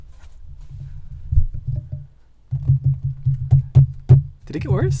Did it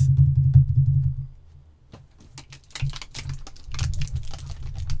get worse?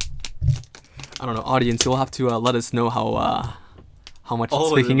 I don't know, audience. You'll have to let us know how much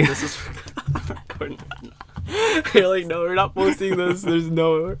it's picking. This is recording. You're like, no, we're not posting this. There's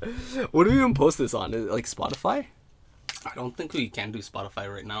no. What do we even post this on? Is it like Spotify? I don't think we can do Spotify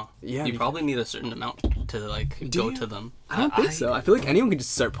right now. Yeah, you probably need a certain amount to like go to them. I don't think so. I feel like anyone can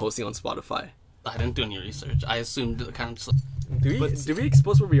just start posting on Spotify. I didn't do any research. I assumed kind of just Do we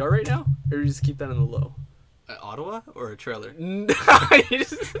expose where we are right now, or do we just keep that in the low? Ottawa or a trailer.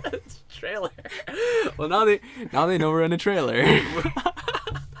 Trailer. Well, now they know we're in a trailer.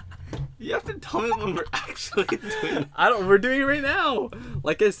 You have to tell me when we're actually doing it. We're doing it right now.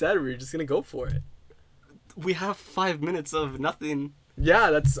 Like I said, we're just gonna go for it. We have 5 minutes of nothing.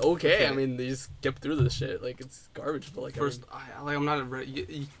 Yeah, that's okay. I mean, they just skip through this shit. Like, it's garbage, but like... First, I'm not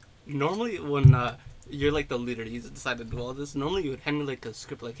a... normally, when you're like the leader, you decide to do all this, normally you would hand me like a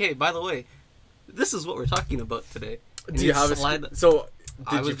script like, hey, by the way, this is what we're talking about today. And do you have a script? So,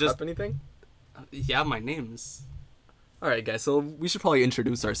 did you prep anything? Yeah, my name's... Alright, guys, so we should probably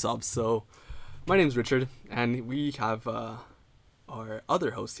introduce ourselves. So, my name's Richard, and we have our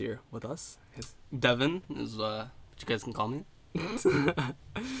other host here with us. Devin is what you guys can call me.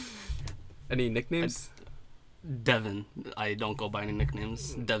 Any nicknames? Devin. I don't go by any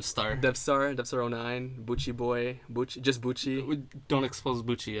nicknames. Devstar. Devstar09, Bucci Boy, just Bucci. We don't expose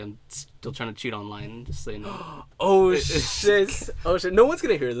Bucci and still trying to cheat online, just so you know. Oh shit. Oh shit. No one's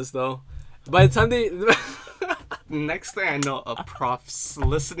gonna hear this though. By the time they... Next thing I know, a prof's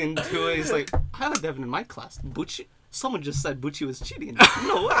listening to it. He's like, I have a Devin in my class. Bucci? Someone just said Bucci was cheating.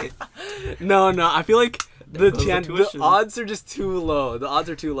 No way. No, I feel like the odds are just too low. The odds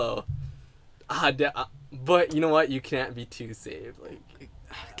are too low. But you know what? You can't be too safe. Like,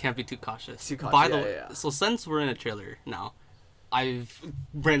 can't be too cautious. By the way, so since we're in a trailer now, I've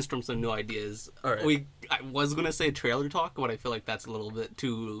brainstormed some new ideas. All right. I was gonna say trailer talk, but I feel like that's a little bit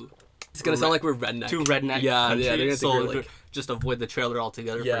too... It's gonna sound like we're redneck. Too redneck. Yeah, country, they're gonna think we're like... just avoid the trailer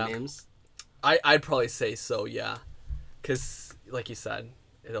altogether for names. I'd probably say so, yeah. Because, like you said,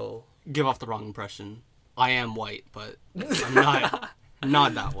 it'll... give off the wrong impression. I am white, but I'm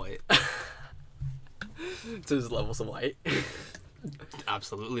not that white. So there's levels of white.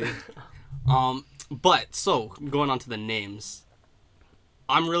 Absolutely. But, so, going on to the names.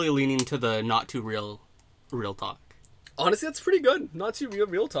 I'm really leaning to the not too real talk. Honestly, that's pretty good. Not too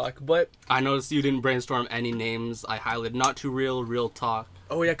real talk, but... I noticed you didn't brainstorm any names. I highlighted not too real talk.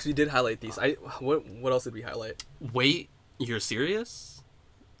 Oh yeah, because we did highlight these. What else did we highlight? Wait, you're serious?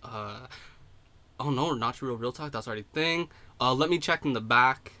 Oh no, not too real talk. That's already a thing. Let me check in the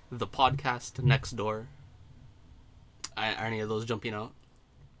back. The podcast next door. Are any of those jumping out?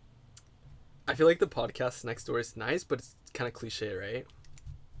 I feel like the podcast next door is nice, but it's kind of cliche, right?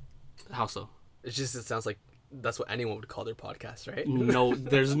 How so? It sounds like that's what anyone would call their podcast, right? No,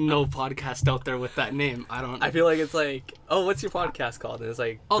 there's no podcast out there with that name. I feel like it's like, oh, what's your podcast called? And it's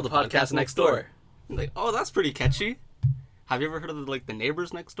like, oh, the podcast next door. Like, oh, that's pretty catchy. Have you ever heard of the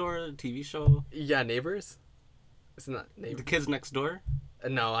Neighbors Next Door TV show? Yeah, Neighbors. Isn't that Neighbors? The Kids Next Door.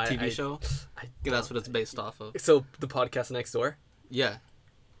 No, TV show. That's what it's based off of. So the podcast next door. Yeah.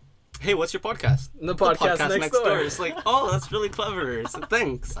 Hey, what's your podcast? The podcast next door. It's like, oh, that's really clever. So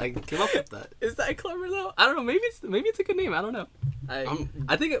thanks, I came up with that. Is that clever though? I don't know. Maybe it's a good name. I don't know.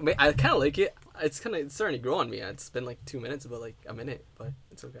 I think I kind of like it. It's starting to grow on me. It's been like 2 minutes, but like a minute, but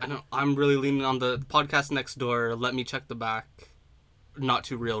it's okay. I know. I'm really leaning on the podcast next door. Let me check the back. Not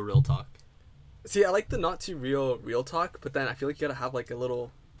too real talk. See, I like the not too real talk, but then I feel like you gotta have like a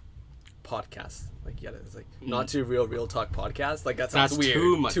little podcast. Like it's like not too real talk podcast. Like that's weird.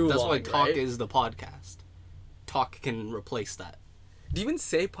 Too much. Too that's long, why talk right? is the podcast. Talk can replace that. Do you even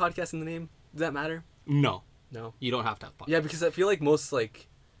say podcast in the name? Does that matter? No. You don't have to have podcast. Yeah, because I feel like most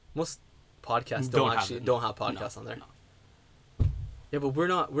podcasts don't have podcasts on there. No. Yeah, but we're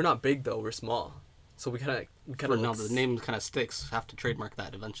not big though. We're small, so we kind of. No, the name kind of sticks. Have to trademark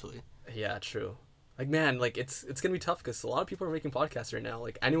that eventually. Yeah, true. Like man, like it's gonna be tough because a lot of people are making podcasts right now.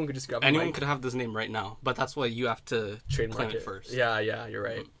 Like anyone could just grab. Anyone could have this name right now, but that's why you have to trademark it first. Yeah, you're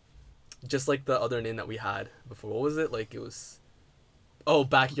right. Just like the other name that we had before. What was it? Like it was. Oh,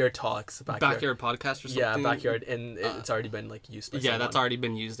 Backyard Talks. Backyard Podcast or something. Yeah, Backyard, and it's already been like used. By someone. That's already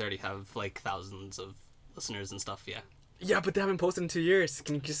been used. They already have like thousands of listeners and stuff. Yeah. Yeah, but they haven't posted in 2 years.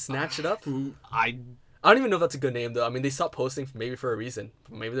 Can you just snatch it up? I don't even know if that's a good name though. I mean, they stopped posting maybe for a reason.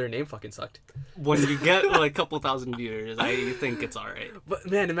 Maybe their name fucking sucked. When you get like a couple thousand viewers, I think it's alright. But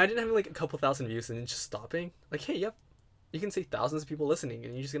man, imagine having like a couple thousand views and then just stopping. Like, hey, yep, you can say thousands of people listening,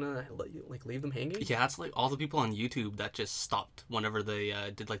 and you're just gonna like leave them hanging. Yeah, it's like all the people on YouTube that just stopped whenever they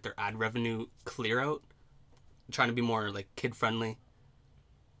did like their ad revenue clear out, trying to be more like kid friendly.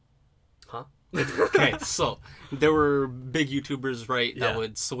 Huh? Okay, so there were big YouTubers, right, that Yeah.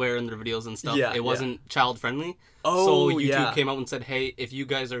 would swear in their videos and stuff. Yeah, It wasn't child friendly. Oh, so YouTube yeah. came out and said, hey, if you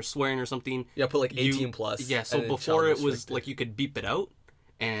guys are swearing or something, Yeah, put like you- 18 plus. Yeah, so and then before child it was restricted. like you could beep it out,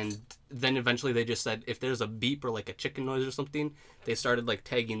 and then eventually they just said if there's a beep or like a chicken noise or something, they started like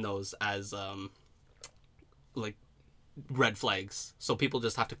tagging those as like red flags. So people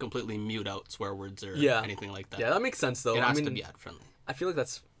just have to completely mute out swear words or Yeah. anything like that. Yeah, that makes sense though. It I has mean, to be ad friendly. I feel like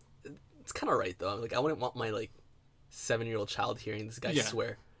it's kind of right though. Like I wouldn't want my like 7-year-old child hearing this guy Yeah.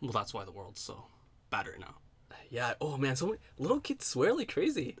 swear. Well, that's why the world's so bad right now. Yeah. Oh man, so many little kids swear like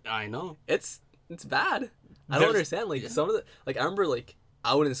crazy. I know. It's bad. I There's- don't understand. Like yeah. some of the like I remember like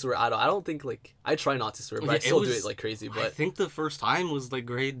I wouldn't swear at all. I don't think like I try not to swear, but Yeah, I it still do was- it like crazy. I But think the first time was like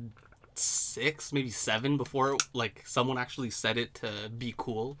grade 6, maybe 7 before like someone actually said it to be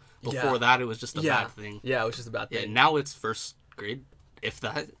cool. Before Yeah. that, it was just a yeah, bad thing. yeah, it was just a bad Yeah, thing. now it's first grade, if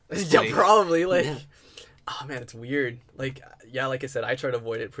that. Yeah, Like, probably. Like, yeah. oh man, it's weird. Like, yeah, like I said, I try to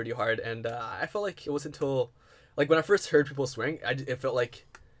avoid it pretty hard, and I felt like it wasn't until, like, when I first heard people swearing, it felt like,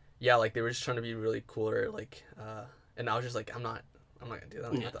 yeah, like they were just trying to be really cool or like, and I was just like, I'm not gonna do that.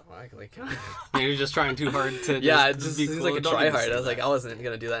 I'm Yeah. not that like, You're just trying too hard to. yeah, it just just be seems cool. like a Don't try even hard. say I was like, that. I wasn't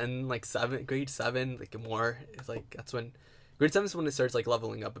gonna do that. And like grade 7, like more, it's like that's when. Grade 7 is when it starts like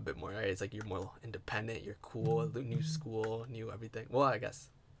leveling up a bit more, right? It's like you're more independent, you're cool, new school, new everything. Well, I guess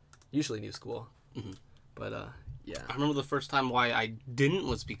usually new school, Mhm. but yeah. I remember the first time why I didn't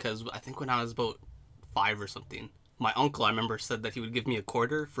was because I think when I was about 5 or something, my uncle, I remember, said that he would give me a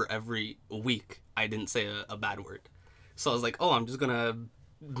quarter for every week I didn't say a bad word. So I was like, oh, I'm just gonna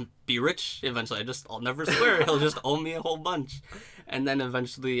be rich eventually. I'll never swear. He'll just owe me a whole bunch. And then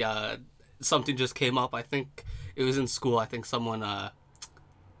eventually something just came up. I think it was in school. I think someone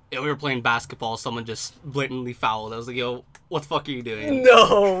we were playing basketball. Someone just blatantly fouled. I was like, yo, what the fuck are you doing?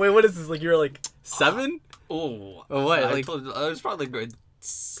 No, wait, what is this? Like you were like 7? Oh, Oh, what, I like- was probably grade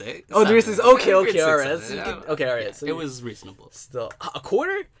 6. Oh, there is this. 7. Okay, Grade okay, 6, all right. 7, That's, you yeah. can, okay, all right. Yeah, So it was reasonable. still a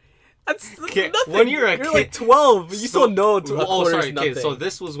quarter. That's Okay, nothing. when you're a you're kid- like 12. You still know a Oh, quarter sorry. is nothing. Okay, so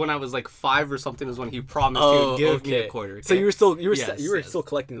this was when I was like 5 or something. Is when he promised he Oh, would give okay. me a quarter. So okay? you were still Yes, you were yes. still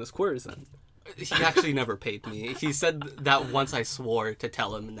collecting those quarters then. He actually never paid me. He said that once I swore to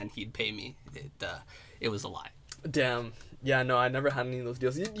tell him, and then he'd pay me. It was a lie. Damn. Yeah, no, I never had any of those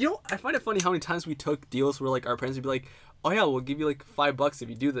deals. You know, I find it funny how many times we took deals where like our parents would be like, "Oh yeah, we'll give you like $5 if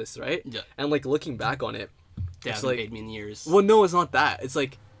you do this, right?" Yeah. And like looking back on it, They it's haven't like, paid me in years. well, no, it's not that. It's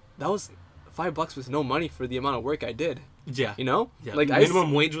like that was $5 was no money for the amount of work I did. Yeah. You know, Yeah. like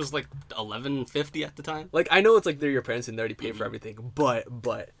Minimum wage was like $11.50 at the time. like I know it's like they're your parents and they already paid Mm-hmm. for everything, but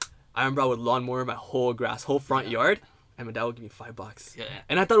I remember I would lawnmower my whole front yard, and my dad would give me $5. Yeah.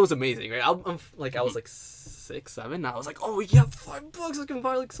 And I thought it was amazing, right? I'm like I was like 6, 7. And I was like, oh yeah, $5. I can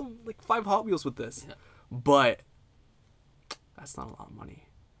buy like some like 5 Hot Wheels with this. Yeah. But that's not a lot of money.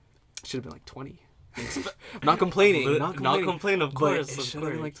 It should have been like 20. I'm not complaining. Not complaining. Not complain, of But course. it Of should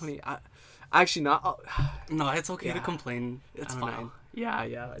have been like course. 20. Actually, not. No, it's okay to Yeah. complain. It's I don't fine. know.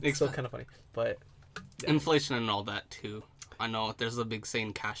 Yeah. It's still kind of funny, but Inflation and all that too. I know there's a big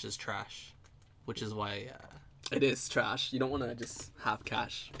saying, "Cash is trash," which is why. it is trash. You don't want to just have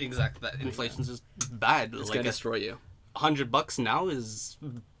cash. Exactly. That inflation's just bad. It's like gonna destroy you. $100 now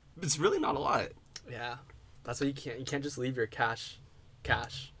it's really not a lot. Yeah, that's why you can't just leave your cash.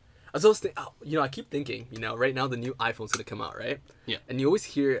 I was always I keep thinking, right now the new iPhone's gonna come out, right? Yeah. And you always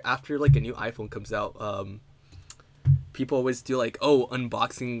hear after like a new iPhone comes out, people always do like, oh,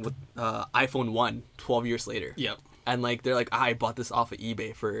 unboxing with iPhone 1 12 years later. Yep. And like they're like, I bought this off of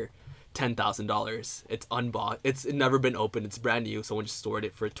eBay for $10,000. It's unboxed. It's never been opened. It's brand new. Someone just stored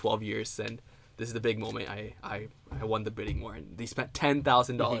it for 12 years, and this is the big moment. I won the bidding war, and they spent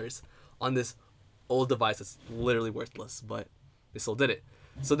 $10,000 on this old device that's literally worthless, but they still did it.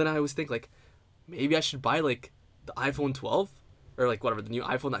 So then I always think like, maybe I should buy like the iPhone 12 or like whatever the new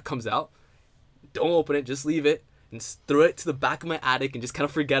iPhone that comes out. Don't open it. Just leave it and throw it to the back of my attic and just kind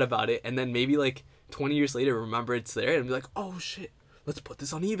of forget about it. And then maybe like 20 years later, remember it's there and be like, oh shit, let's put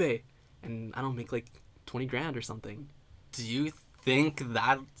this on eBay. And I don't make like 20 grand or something. Do you think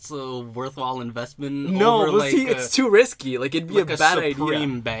that's a worthwhile investment? No, over, but like see, a, it's too risky. Like it'd be like a bad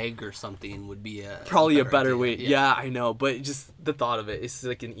Supreme idea. bag or something would be Probably a better idea. way. Yeah, I know. But just the thought of it, it's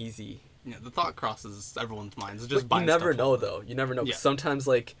like an easy. Yeah, the thought crosses everyone's minds. It's just But buying you never stuff know online. though. You never know. 'Cause Yeah. sometimes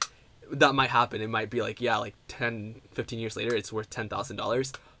like that might happen. It might be like, yeah, like 10, 15 years later, it's worth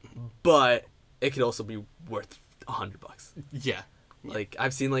 $10,000. But it could also be worth $100. Yeah. Like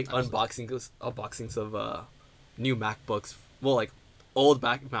I've seen like Absolutely. unboxings of new MacBooks. Well, like old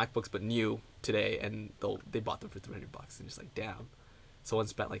MacBooks, but new today, and they bought them for $300, and just like damn, someone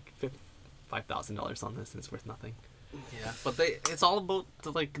spent like $5,000 on this, and it's worth nothing. Yeah, but it's all about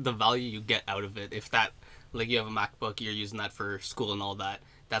the value you get out of it. If that, like, you have a MacBook, you're using that for school and all that,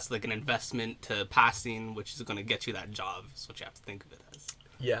 that's like an investment to passing, which is going to get you that job. Is what you have to think of it as.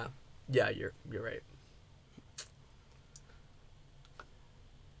 Yeah, yeah, you're right.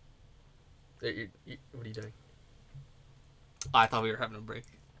 What are you doing? I thought we were having a break.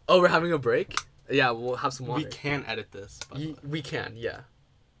 Oh, we're having a break? Yeah, we'll have some water. We can edit this. We can, yeah.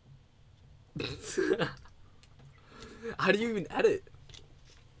 How do you even edit?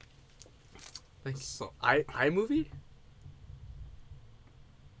 Like, So, iMovie?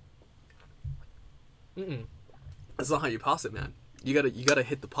 That's not how you pause it, man. You gotta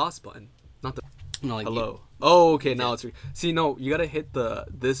hit the pause button, not the no, like hello. Oh, okay, now it's see. No, you gotta hit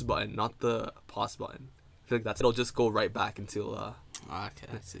this button, not the pause button. I feel like it'll just go right back until. Okay,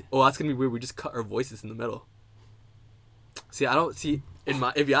 I see. Oh, that's gonna be weird. We just cut our voices in the middle. See, I don't see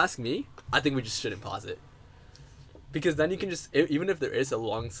if you ask me, I think we just shouldn't pause it, because then you can just even if there is a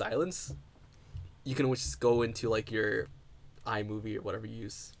long silence, you can always just go into like your iMovie or whatever you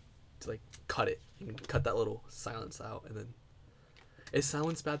use to like cut it. You can cut that little silence out, and then is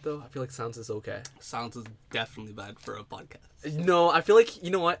silence bad though? I feel like silence is okay. Silence is definitely bad for a podcast. No, I feel like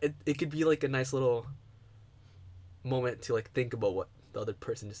you know what it could be like a nice little moment to like think about what the other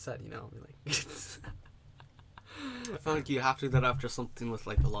person just said. You know, like. I feel like you have to do that after something with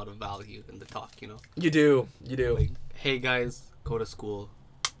like a lot of value in the talk, you know? You do. Like, hey guys, go to school,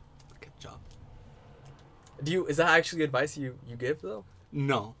 get a job. Is that actually advice you give though?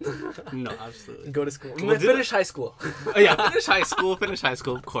 No. No, absolutely. Go to school. Well, finish high school. Yeah, finish high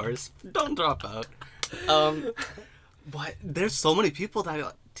school, of course. Don't drop out. But there's so many people that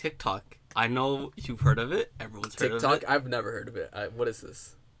are TikTok. I know you've heard of it. Everyone's heard of it. TikTok? I've never heard of it. What is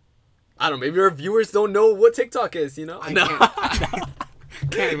this? I don't know. Maybe our viewers don't know what TikTok is, you know? Can't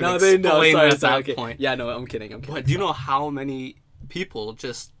even No, they know. explain Sorry, at that okay. point. Yeah, no, I'm kidding. But do you know how many people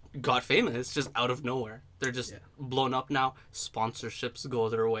just got famous just out of nowhere? They're just blown up now. Sponsorships go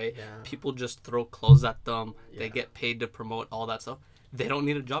their way. Yeah. People just throw clothes at them. Yeah. They get paid to promote all that stuff. They don't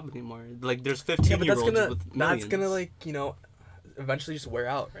need a job anymore. Like, there's 15-year-olds with millions. That's gonna, like, you know, eventually just wear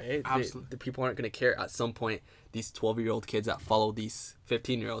out, right? Absolutely. The people aren't gonna care. At some point, these 12-year-old kids that follow these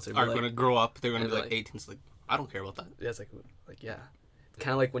 15-year-olds are going to grow up. They're going to be like 18. It's like, I don't care about that. Yeah, it's like yeah.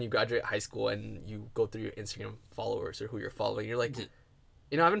 Kind of like when you graduate high school and you go through your Instagram followers or who you're following. You're like,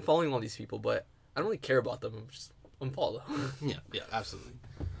 you know, I've been following all these people, but I don't really care about them. I'm just unfollow them. Yeah, absolutely.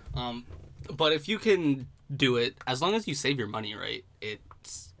 But if you can do it, as long as you save your money, right?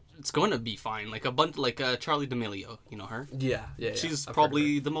 It's going to be fine. Like a bunch, like Charlie D'Amelio, you know her? Yeah. She's I've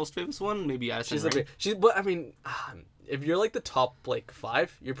probably the most famous one. Maybe Addison Rae. But I mean, if you're like the top like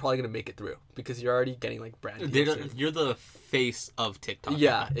 5, you're probably gonna make it through because you're already getting like brand deals. You're the face of TikTok.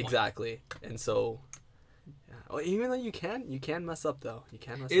 Yeah, exactly. And so, yeah. Well, even though you can mess up though. You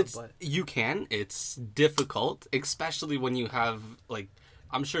can mess up, but you can. It's difficult, especially when you have like.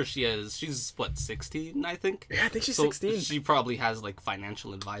 I'm sure she's what, 16, I think? Yeah, I think she's 16. She probably has like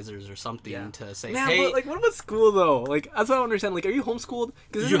financial advisors or something to say, man, hey. But like, what about school though? Like, that's what I don't understand. Like, are you homeschooled?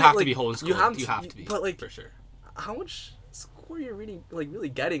 You have to be homeschooled. You have to be. But like, for sure. How much school are you really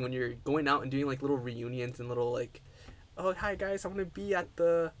getting when you're going out and doing like little reunions and little like, oh hi guys, I'm gonna be at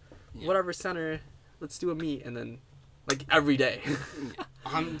the whatever center. Let's do a meet, and then like every day.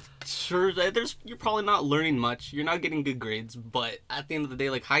 I'm sure that you're probably not learning much. You're not getting good grades, but at the end of the day,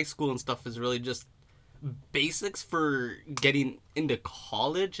 like high school and stuff is really just basics for getting into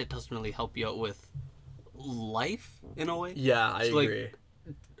college. It doesn't really help you out with life in a way. Yeah, I agree.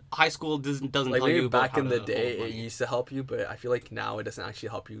 High school doesn't like tell you about back in the day it used to help you, but I feel like now it doesn't actually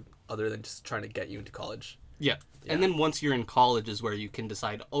help you other than just trying to get you into college. Yeah. And then once you're in college is where you can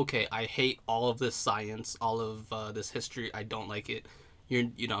decide, okay, I hate all of this science, all of this history, I don't like it. You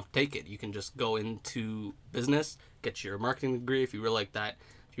take it. You can just go into business, get your marketing degree if you really like that.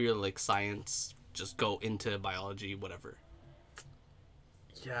 If you really like science, just go into biology, whatever.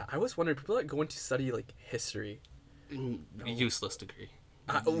 Yeah, I was wondering, people that go into study like history. Useless degree.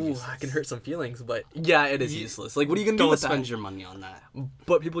 I can hurt some feelings, but yeah, it is useless. Like, what are you gonna do with that? Don't spend your money on that.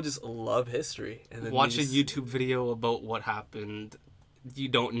 But people just love history, and then watch a YouTube video about what happened. You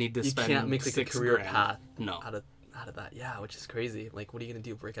don't need to spend. You can't make like a career path. No. Out of that, yeah, which is crazy. Like, what are you gonna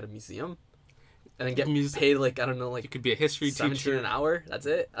do? Work at a museum, and then get paid like, I don't know, like you could be a history 17 teacher an hour. That's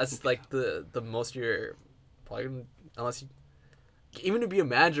it. That's like the most you're probably gonna, unless you even to be a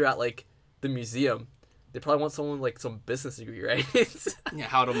manager at like the museum. they probably want someone like some business degree, right? Yeah,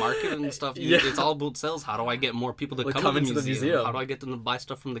 how to market and stuff. Yeah. It's all about sales. How do I get more people to Like, come come to into the the museum? museum. How do I get them to buy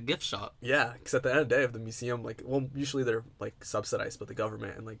stuff from the gift shop? Yeah, because at the end of the day, if the museum, like, well, usually they're like subsidized by the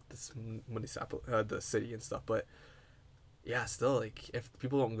government and like this municipal, the city and stuff. But yeah, still, like, if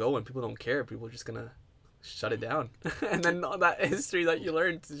people don't go and people don't care, people are just gonna shut it down, and then all that history that you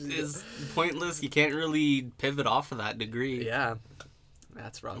learned Is pointless. You can't really pivot off of that degree. yeah,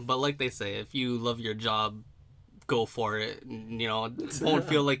 that's rough. But like they say, if you love your job, go for it. You know, it won't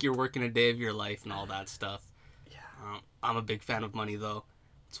feel like you're working a day of your life and all that stuff. Yeah, I'm a big fan of money, though.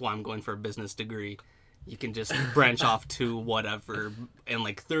 That's why I'm going for a business degree. You can just branch off to whatever. In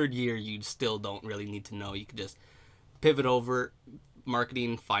like third year, you still don't really need to know. You can just pivot over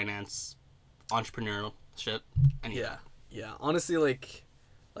marketing, finance, entrepreneurship. Anything. yeah. Honestly, like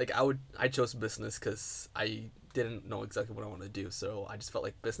I chose business because I didn't know exactly what I wanted to do, so I just felt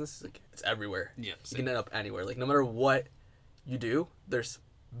like business, like, it's everywhere. Yeah. You can end up anywhere. Like, no matter what you do, there's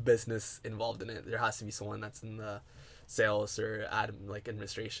business involved in it. There has to be someone that's in the sales or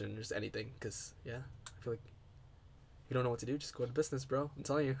administration, or just anything. Because yeah, I feel like if you don't know what to do, just go to business, bro. I'm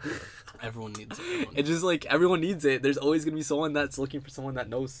telling you. Everyone needs it. It's just like everyone needs it. There's always gonna be someone that's looking for someone that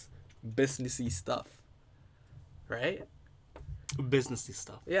knows businessy stuff, right? Businessy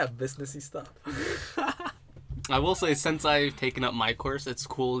stuff. Yeah, businessy stuff. I will say, since I've taken up my course, it's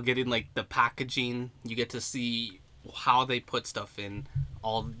cool getting like the packaging. You get to see how they put stuff in.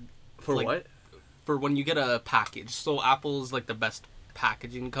 All For like, what? For when you get a package. So Apple's like the best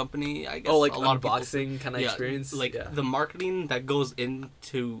packaging company, I guess. Oh, like a lot of people unboxing kind of experience. Like yeah. the marketing that goes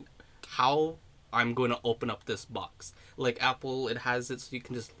into how I'm going to open up this box. Like Apple, it has it so you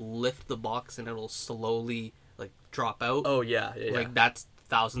can just lift the box and it'll slowly like drop out. Oh yeah. Like that's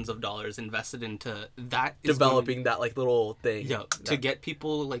thousands of dollars invested into that. Developing that like little thing. Yeah, to get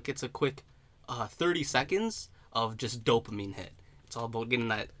people, like, it's a quick 30 seconds of just dopamine hit. It's all about getting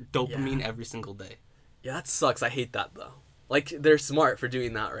that dopamine every single day. Yeah, that sucks. I hate that though. Like, they're smart for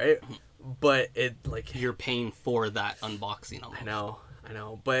doing that, right? But it like You're paying for that unboxing almost. I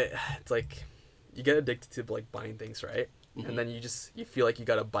know, but it's like you get addicted to like buying things, right? And then you feel like you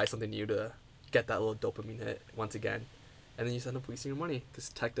gotta buy something new to get that little dopamine hit once again, and then you just end up wasting your money because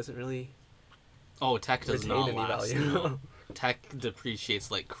tech doesn't really Oh, tech does retain not any last. value. No. Tech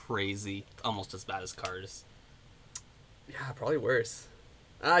depreciates like crazy, almost as bad as cars. Yeah, probably worse.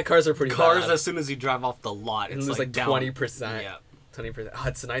 Cars are pretty Cars, bad. as soon as you drive off the lot, And it's lose like down. 20%. Yeah. 20%. Oh,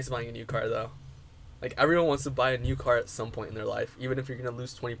 it's nice buying a new car though. Like, everyone wants to buy a new car at some point in their life, even if you're gonna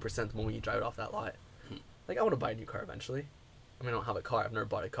lose 20% the moment you drive it off that lot. Like, I want to buy a new car eventually. I mean, I don't have a car. I've never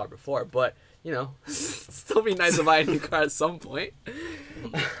bought a car before, but you know, still be nice to buy a new car at some point.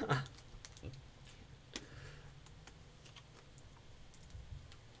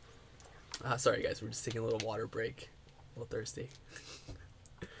 Sorry guys, we're just taking a little water break. A little thirsty.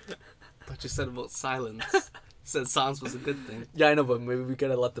 But you said about silence. Said silence was a good thing. Yeah, I know, but maybe we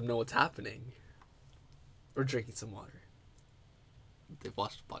gotta let them know what's happening. We're drinking some water. They've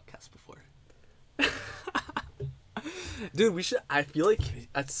watched the podcast before. Dude, we should. I feel like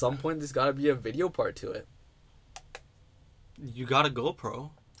at some point there's gotta be a video part to it. You got a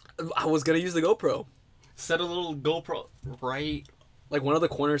GoPro. I was gonna use the GoPro, Set a little GoPro right. like one of the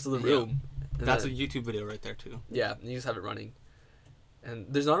corners of the Yeah. room. And That's a then- YouTube video right there too. yeah. And you just have it running. And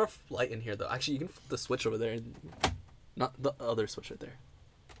there's not enough light in here though. Actually, you can flip the switch over there, and not the other switch right there.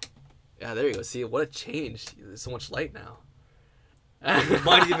 Yeah, there you go. See, what a change. There's so much light now.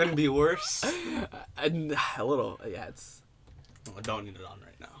 Might even be worse. And a little, yeah. It's I don't need it on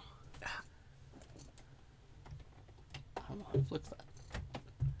right now. Hold on, flip that.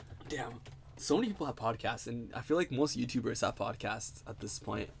 damn. So many people have podcasts, and I feel like most YouTubers have podcasts at this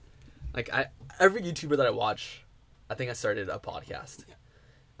point. Like every YouTuber that I watch, I think I started a podcast.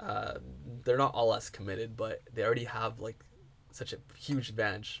 They're not all as committed, but they already have like such a huge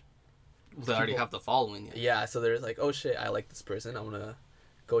advantage. They already have the following. Yeah, so they're like, oh shit, I like this person. I'm gonna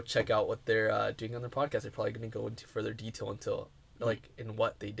go check out what they're doing on their podcast. They're probably gonna go into further detail until like in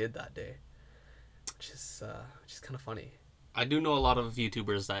what they did that day, which is kind of funny. I do know a lot of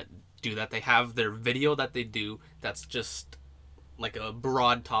YouTubers that do that. They have their video that they do that's just like a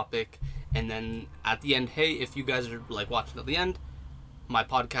broad topic, and then at the end, hey, if you guys are like watching at the end, my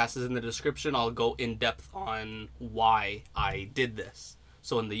podcast is in the description. I'll go in depth on why I did this.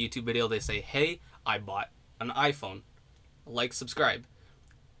 So in the YouTube video, they say, hey, I bought an iPhone. Like, subscribe.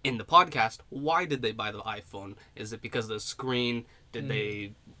 In the podcast, why did they buy the iPhone? Is it because of the screen? Did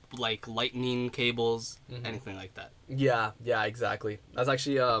they like lightning cables? Anything like that? Yeah, exactly. That's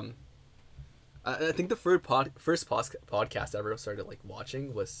actually I think the first podcast I ever started like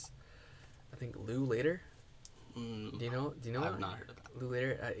watching was I think Lou Later. Mm, Do you know? I've not heard of that. Lou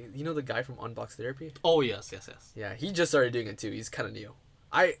Later. You know the guy from Unbox Therapy? Oh yes. Yeah, he just started doing it too. He's kind of new.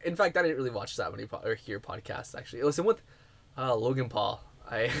 In fact, I didn't really watch that many or hear podcasts actually. Listen with Logan Paul.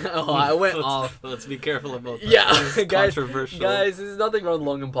 I went off. Let's be careful about that. Yeah, It's guys. controversial. Guys, there's nothing wrong with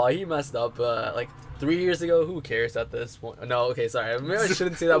Logan Paul. He messed up. Like 3 years ago. Who cares at this point? No, okay, sorry. Maybe I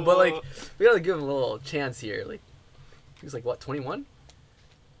shouldn't say that. But like, we gotta give him a little chance here. Like, he was like what, 21?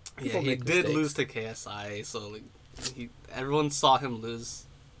 Yeah, he did lose to KSI, so like, everyone saw him lose.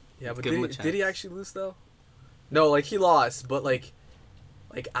 Yeah, but Give him a did he chance. actually lose though? No, like he lost, but like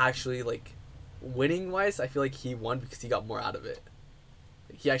actually like winning wise, I feel like he won because he got more out of it.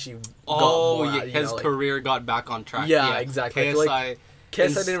 He actually got more out, his career got back on track. Yeah, exactly. I feel KSI, like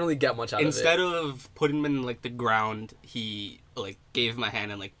KSI didn't really get much out of it. instead of putting him in like the ground, he like gave him a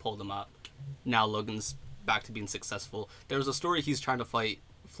hand and like pulled him up. Now Logan's back to being successful. There was a story he's trying to fight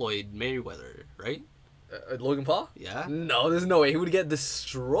Floyd Mayweather, right? Logan Paul? Yeah. No, there's no way he would get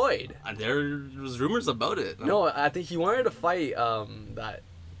destroyed. There was rumors about it. No, I think he wanted to fight that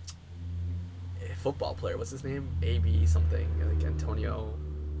football player. What's his name? AB something. Like Antonio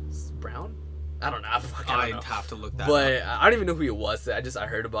Brown? I don't know. I don't I'd know. have to look that But up. I don't even know who he was. I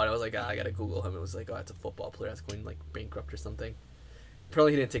heard about it. I was like, I gotta Google him. It was like, oh, it's a football player that's going like bankrupt or something.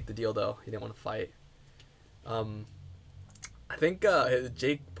 Apparently, he didn't take the deal though. He didn't want to fight. I think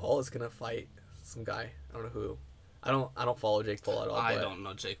Jake Paul is gonna fight some guy. I don't know who. I don't follow Jake Paul at all. I but don't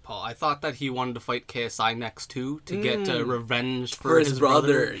know Jake Paul. I thought that he wanted to fight KSI next too to get revenge for his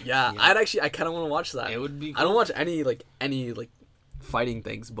brother. brother. Yeah. I kind of want to watch that. It would be. I don't cool. watch any fighting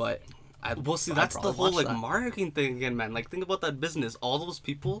things, but Well, see, I'd that's the probably whole watch like that. marketing thing again, man. Like, think about that business. All those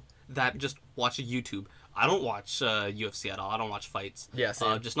people that just watch YouTube. I don't watch UFC at all. I don't watch fights. Yeah,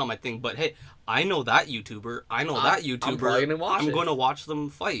 same. Just not my thing. But hey, I know that YouTuber. I know that YouTuber. I'm probably gonna watch it. going to watch them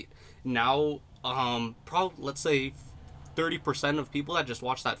fight. Now, probably let's say 30% of people that just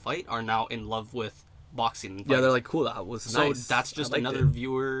watch that fight are now in love with boxing. And yeah, fighting. they're like, cool. That was So nice. that's just I liked another it.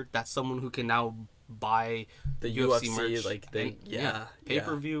 viewer. That's someone who can now buy The UFC UFC merch, like thing. and, Yeah,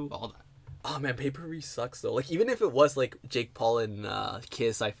 pay-per-view, all that. Oh man, pay-per-view sucks though. Like even if it was like Jake Paul and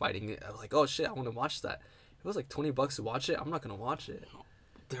KSI fighting, I was like, oh shit, I want to watch that. It was like $20 to watch it. I'm not gonna watch it.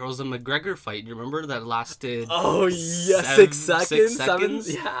 There was a McGregor fight. You remember that lasted? Oh yeah, 6 seconds, 7.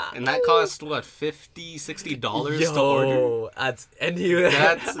 Yeah, and that cost what, $50-$60 to order. Yo,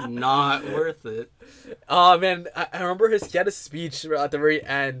 That's not worth it. Oh man, I remember he had a speech at the very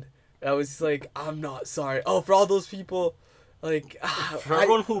end. That was like, I'm not sorry. Oh, for all those people, like For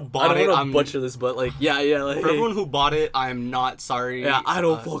everyone who bought I don't it, want I'm to butcher this, but like, yeah, like, for everyone who bought it, I'm not sorry. yeah, I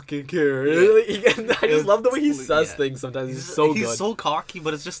don't fucking care. yeah. I just love the way he says Yeah. things. Sometimes he's so good. He's so cocky,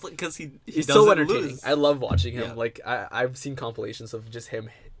 but it's just like because he He's doesn't so entertaining. lose. I love watching him. Yeah. Like I've seen compilations of just him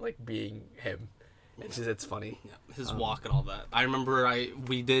like being him. It's funny. Yeah, his walk and all that. I remember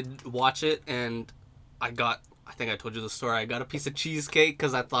we did watch it, and I think I told you the story. I got a piece of cheesecake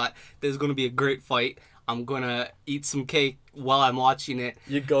because I thought there's going to be a great fight. I'm going to eat some cake while I'm watching it.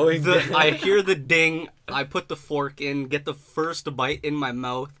 You're going I hear the ding. I put the fork in, get the first bite in my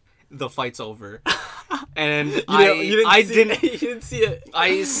mouth. The fight's over. And You didn't see it.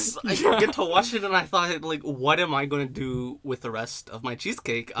 I get to watch it and I thought, like, what am I going to do with the rest of my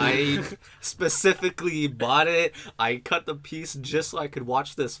cheesecake? I specifically bought it. I cut the piece just so I could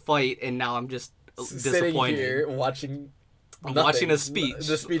watch this fight, and now I'm just Sitting disappointed. here watching. I'm nothing. watching a speech.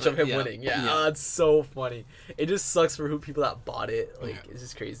 The speech of him Yeah. winning. Yeah, Yeah. Oh, it's so funny. It just sucks for people that bought it. Like it's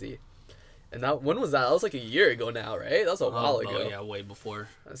just crazy. And when was that? That was like a year ago now, right? That was a while ago. Oh, yeah, way before.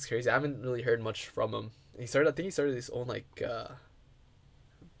 That's crazy. I haven't really heard much from him. I think he started his own like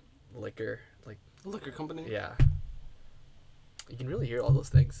liquor, like Liquor company? yeah. You can really hear all those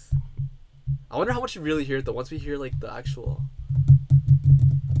things. I wonder how much you really hear it though. Once we hear like the actual.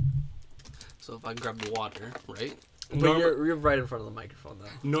 So if I grab the water, right? But you're right in front of the microphone though.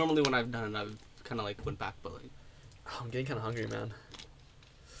 Normally when I've done it, I've kind of like went back, but like. Oh, I'm getting kind of hungry, man.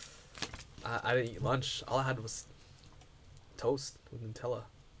 I didn't eat lunch. All I had was toast with Nutella.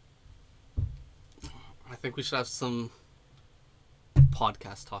 I think we should have some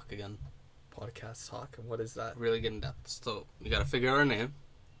podcast talk again. Podcast talk. And what is that? Really get in depth. So we gotta figure out our name.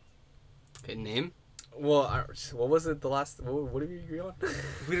 Okay, name. Well, what was it? The last. What did we agree on?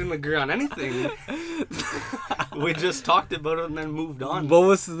 We didn't agree on anything. We just talked about it and then moved on. What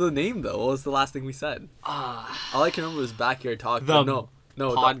was the name though? What was the last thing we said? Ah, All I can remember was backyard talk. The but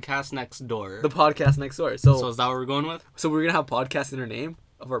no, podcast next door. the podcast next door. So So is that what we're going with? we're gonna have podcast in our name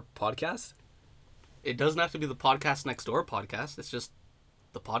of our podcast. It doesn't have to be the podcast next door podcast. It's just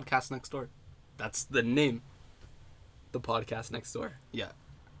the podcast next door. That's the name. The podcast next door. Yeah.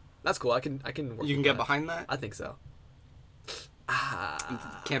 That's cool. I can work You can with get that. behind that. I think so.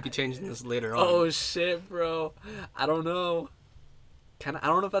 Ah. Can't be changing this later on. Oh shit, bro. I don't know. I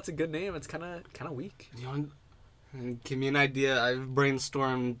don't know if that's a good name. It's kind of weak. You know, give me an idea. I've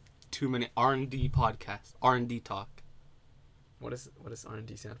brainstormed too many R&D podcasts. R&D talk. What does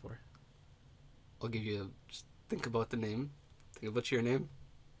R&D stand for? I'll give you. Just think about the name. Think about your name.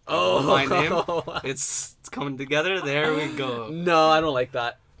 Oh, My name. It's coming together. There we go. No, I don't like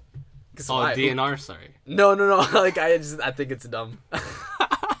that. Oh, DNR. Sorry. No. Like I think it's dumb.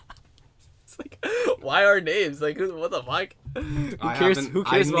 It's like, why our names? Like, what the fuck? Who cares? Who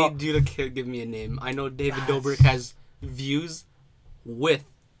cares I about? need you to give me a name. I know David Dobrik has views with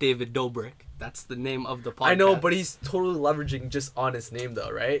David Dobrik. That's the name of the podcast. I know, but he's totally leveraging just on his name,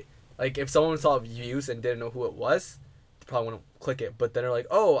 though, right? Like, if someone saw views and didn't know who it was, they probably wouldn't click it. But then they're like,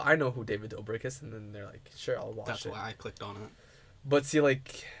 "Oh, I know who David Dobrik is," and then they're like, "Sure, I'll watch That's it." why I clicked on it. But see,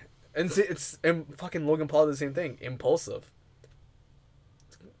 like, and fucking Logan Paul did the same thing. Impulsive.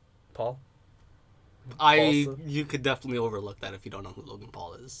 Paul. You could definitely overlook that if you don't know who Logan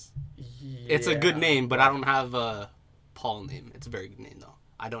Paul is. It's a good name, but I don't have a Paul name. It's a very good name though.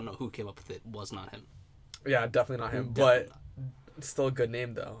 I don't know who came up with it. Was not him. Yeah, definitely not him. Definitely But it's still a good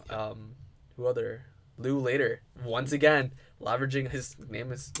name though. Yeah. Who other? Lou Later. Once again, leveraging his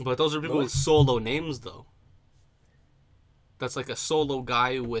name is. But those are people with solo names though. That's like a solo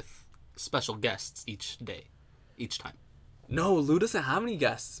guy with special guests each time. No, Lou doesn't have any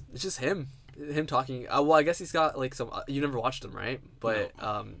guests. It's just him talking. Well, I guess he's got like some. You never watched him, right? But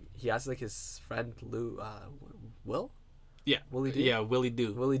No. he has like his friend Lou. Will. Yeah. Willie Do. Yeah, Willie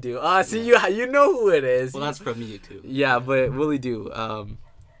Do. Willie Do. See, you know who it is. Well, that's from YouTube. Yeah, but Willie Do.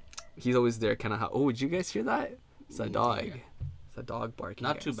 He's always there, kind of. Oh, did you guys hear that? It's a dog. Yeah. It's a dog barking.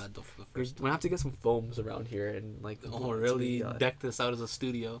 Not guys. too bad though for the We're first. gonna have to get some foams around here and like. Oh, really? Deck this out as a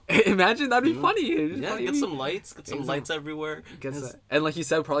studio. Imagine that'd be funny. It'd be Yeah, funny. get some lights. Get some Get lights everywhere. And like you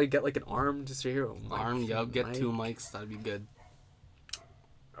said, probably get like an arm just right here. Arm, yeah, get 2 mics. That'd be good.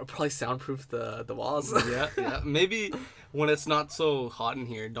 Or probably soundproof the walls. Yeah. Maybe when it's not so hot in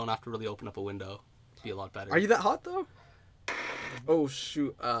here, don't have to really open up a window. It'd be a lot better. Are you that hot though? Oh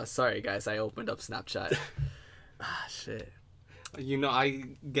shoot! Sorry guys, I opened up Snapchat. Shit. You know, I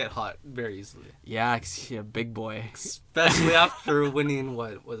get hot very easily. Yeah, big boy. Especially after winning,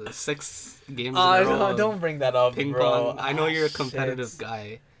 what was it, 6 games in a row? No, don't bring that up, Ping bro. pong. I know you're a competitive Shit.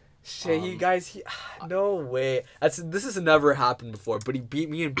 guy. Shit, no way. This has never happened before. But he beat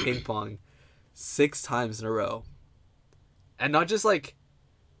me in ping pong 6 times in a row, and not just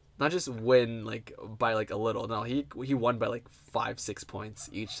win like by like a little. No, he won by like 5-6 points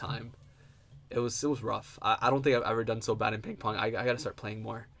each time. It was rough. I don't think I've ever done so bad in ping pong. I gotta start playing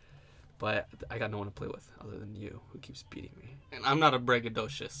more, but I got no one to play with other than you, who keeps beating me. And I'm not a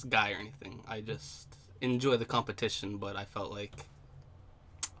braggadocious guy or anything. I just enjoy the competition, but I felt like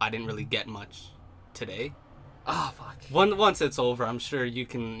I didn't really get much today. Ah, fuck. Once it's over, I'm sure you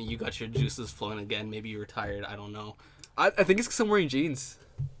got your juices flowing again. Maybe you were tired. I don't know. I think it's because I'm wearing jeans.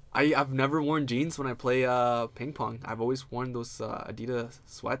 I've never worn jeans when I play ping pong. I've always worn those Adidas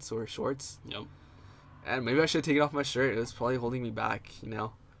sweats or shorts. Yep. And maybe I should take it off my shirt. It was probably holding me back, you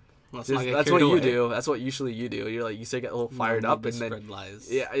know. That's That's what you do. That's what usually you do. You're like, you start get a little fired up and then spread lies.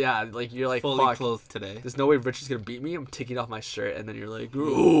 yeah, like you're like, Fully fuck. clothed today. There's no way Richard's gonna beat me. I'm taking off my shirt, and then you're like,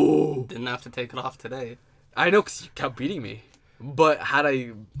 ooh. Didn't have to take it off today. I know, cause you kept beating me. But had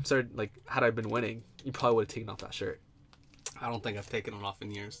I been winning, you probably would have taken off that shirt. I don't think I've taken it off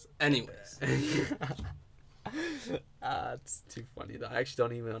in years. Anyways. It's too funny though. I actually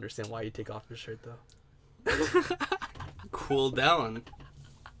don't even understand why you take off your shirt though. Cool down.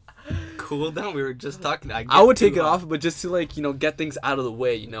 Cool down. We were just talking. I would take it off, but just to like, you know, get things out of the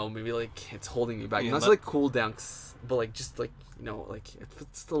way, you know, maybe like it's holding me back. Yeah, Not to like cool down, but like just like, you know, like if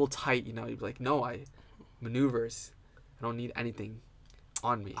it's a little tight, you know, you'd be like, no, I maneuvers. I don't need anything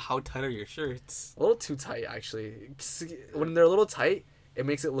on me. How tight are your shirts? A little too tight, actually. When they're a little tight, it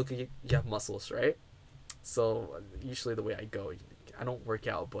makes it look like you have muscles, right? So usually the way I go, I don't work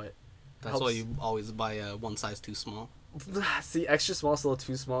out, but That's why you always buy one size too small. see, extra small is a little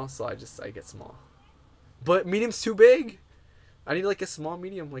too small, so I get small. But medium's too big. I need like a small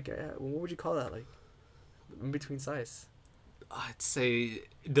medium, like what would you call that? Like in between size. I'd say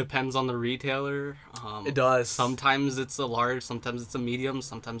it depends on the retailer. It does. Sometimes it's a large, sometimes it's a medium,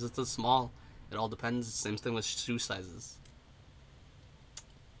 sometimes it's a small. It all depends. Same thing with shoe sizes.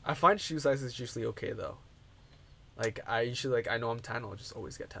 I find shoe sizes usually okay though. Like I usually I know I'm 10, I'll just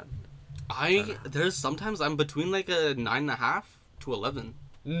always get 10. There's sometimes I'm between like a 9.5 to 11.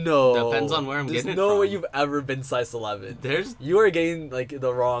 No. Depends on where I'm There's getting it no way from. you've ever been size 11. There's You are getting like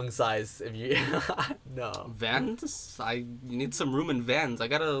the wrong size if you. No. Vans. I need some room in Vans. I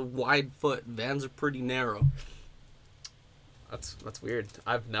got a wide foot. Vans are pretty narrow. That's weird.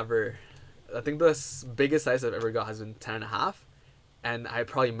 I've never. I think the biggest size I've ever got has been 10.5, and I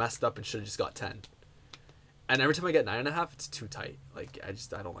probably messed up and should have just got 10. And every time I get 9.5, it's too tight. Like I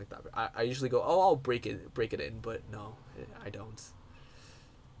don't like that. I usually go, oh, I'll break it in, but no, I don't.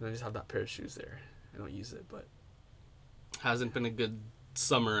 And I just have that pair of shoes there. I don't use it, but Hasn't been a good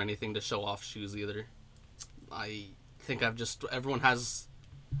summer or anything to show off shoes either. I think everyone has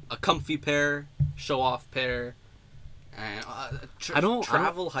a comfy pair, show off pair, and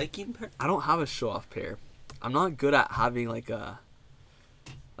travel hiking pair. I don't have a show off pair. I'm not good at having like a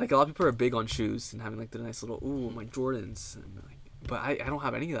lot of people are big on shoes and having like the nice little my Jordans, and but I don't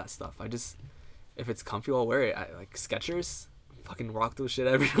have any of that stuff. I just, if it's comfy, I'll wear it. I like Skechers. Fucking rock those shit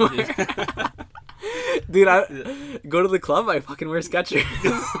everywhere. Dude, I go to the club, I fucking wear Skechers.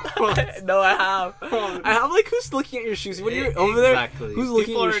 No, I have. I have like, who's looking at your shoes when you're over there? Exactly. Who's looking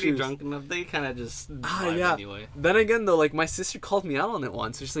People at your already shoes? drunk enough. They kind of just vibe Yeah. anyway. Then again, though, like my sister called me out on it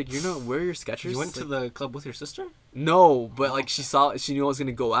once. She's like, "You're not wear your Skechers." You went to Like, the club with your sister? no, but like she knew I was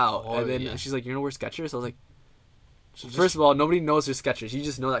gonna go out, Oh, and then yeah. she's like, "You're gonna wear Skechers?" I was like, She first of all, nobody knows they're Skechers. You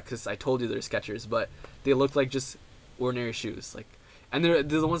just know that because I told you they're Skechers, but they look like just ordinary shoes, like, and they're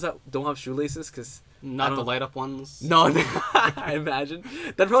the ones that don't have shoelaces, because not I the don't- light up ones. no, I imagine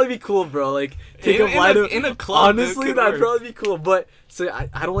that'd probably be cool, bro. Like take In- a in light a- up. in a club, it honestly, could that'd work. probably be cool. But so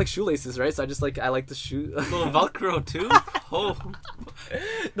I don't like shoelaces, right? So I like the shoe. Little Velcro too. Oh,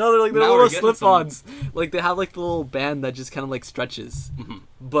 No, they're like Now little we're getting slip-ons. Like they have like the little band that just kind of like stretches. Mhm.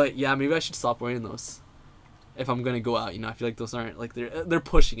 But yeah, maybe I should stop wearing those if I'm gonna go out. You know, I feel like those aren't like they're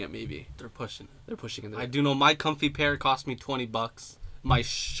pushing it. Maybe they're pushing it. they're pushing it. I do know my comfy pair cost me $20. My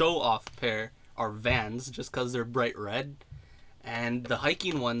show off pair are Vans just because they're bright red, and the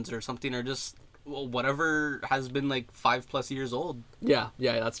hiking ones or something are just whatever has been like 5+ years old. Yeah,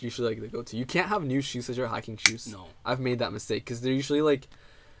 that's usually like the go-to. You can't have new shoes as your hiking shoes. No. I've made that mistake because they're usually like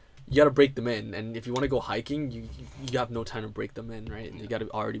you gotta break them in, and if you want to go hiking, you have no time to break them in, right? You gotta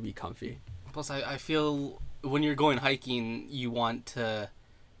already be comfy. Plus, I feel when you're going hiking, you want to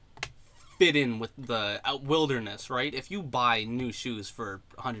fit in with the wilderness, right? If you buy new shoes for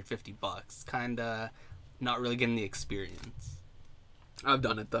 $150, kinda not really getting the experience. I've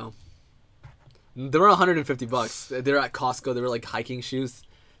done it though. They were $150. They were at Costco. They were like hiking shoes.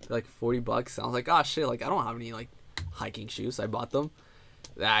 They're like $40. I was like, oh shit! Like I don't have any like hiking shoes. I bought them.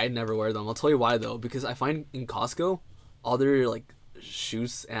 I never wear them. I'll tell you why though. Because I find in Costco, all their like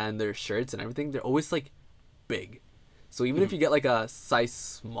shoes and their shirts and everything, they're always like big. So even if you get like a size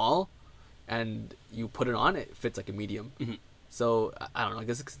small, and you put it on, it fits like a medium. Mhm. So I don't know. I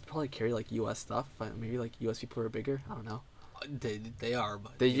guess it's probably carry like U.S. stuff, but maybe like U.S. people are bigger. I don't know. They are,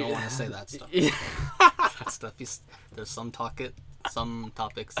 but They- you don't want to say that stuff. Yeah. That stuff. There's some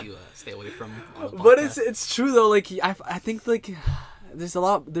topics you stay away from. On a But podcast. it's true though. Like I think like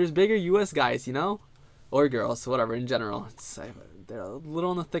there's bigger U.S. guys, you know, or girls, whatever. In general, they're a little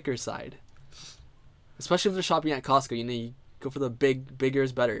on the thicker side. Especially if they're shopping at Costco, you know, you go for the bigger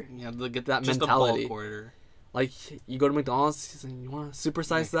is better. yeah, they'll get that just mentality. a bulk order. Like you go to McDonald's, you want to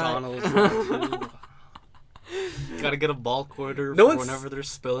supersize McDonald's, gotta get a bulk order No for one's- whenever they're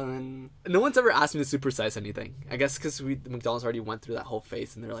spilling. No one's ever asked me to supersize anything. I guess because McDonald's already went through that whole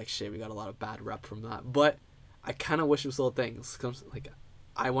phase, and they're like, shit, we got a lot of bad rep from that. But I kind of wish it was little things. 'Cause, like,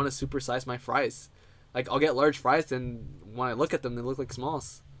 I want to supersize my fries. Like, I'll get large fries, and when I look at them, they look like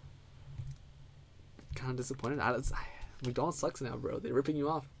smalls. Kind of disappointed. McDonald's sucks now, bro. They're ripping you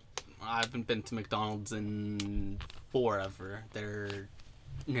off. I haven't been to McDonald's in forever. Their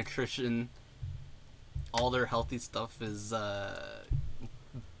nutrition, all their healthy stuff is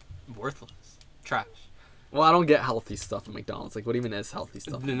worthless, trash. Well, I don't get healthy stuff at McDonald's. Like, what even is healthy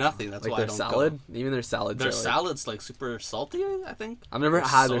stuff? Nothing. That's Like why their I don't salad? Go. Even their salads Their are like... salad's like super salty. I think. I've never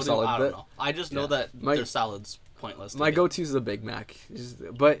had their Sodium? salad, I but... don't know. I just know Yeah. that My- their salad's pointless. to My get. go-to is the Big Mac.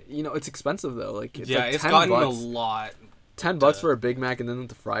 But, you know, it's expensive, though. Like, it's yeah, like it's $10. gotten a lot. $10 for a Big Mac, and then with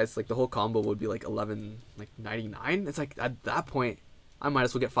the fries, like the whole combo would be like $11.99. It's like at that point, I might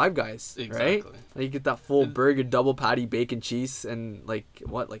as well get Five Guys, right? Exactly. Like you get that full burger, double patty, bacon, cheese, and like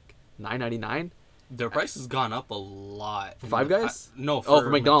 $9.99. Their price has gone up a lot. For Five Guys? No, Oh, for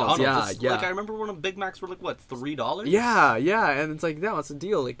McDonald's, yeah, It's yeah. Like I remember when Big Macs were like what, $3? Yeah, and it's like no, it's a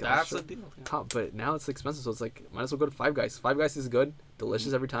deal. Like That's a deal. Yeah. top, but now it's expensive, so it's like might as well go to Five Guys. Five Guys is good,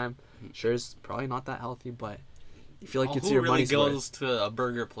 delicious every time. Sure, it's probably not that healthy, but you feel like it's Who your really money's worth. goes to a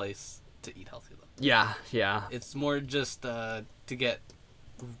burger place to eat healthy though? Yeah. It's more just to get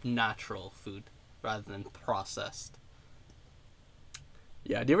natural food rather than processed.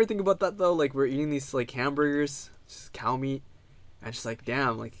 Yeah, do you ever think about that though? Like we're eating these like hamburgers, just cow meat, and it's just like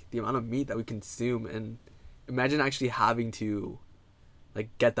damn, like the amount of meat that we consume, and imagine actually having to like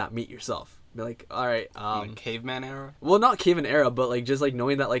get that meat yourself. Be like, all right, In the caveman era. well, not caveman era, but like just like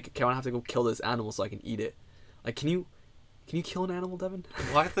knowing that like okay, I have to go kill this animal so I can eat it. Like, can you kill an animal, Devin?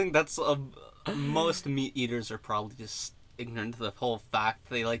 Well, I think that's most meat eaters are probably just ignorant to the whole fact.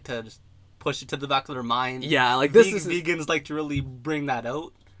 They like to just push it to the back of their mind. Yeah, like this is vegans like to really bring that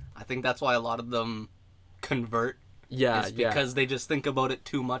out. I think that's why a lot of them convert. yeah, Is yeah. because they just think about it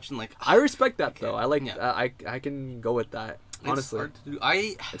too much and like I respect that though. I like Yeah. I can go with that. Honestly, it's hard to do.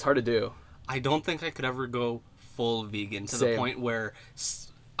 it's hard to do. I don't think I could ever go full vegan to the Same. point where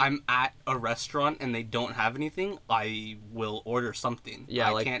I'm at a restaurant and they don't have anything. I will order something. Yeah,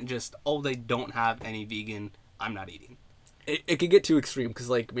 I like- can't just they don't have any vegan. I'm not eating. It can get too extreme because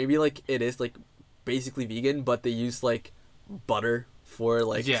like maybe like it is like basically vegan, but they use like butter for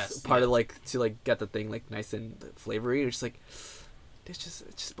like Yes, part yeah. of like to like get the thing like nice and flavory. It's just like it's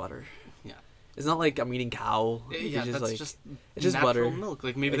just butter. Yeah. It's not like I'm eating cow. Yeah, it's that's like, just it's just natural butter. milk.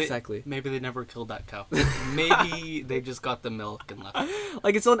 Like maybe Exactly. maybe they never killed that cow. Maybe they just got the milk and left.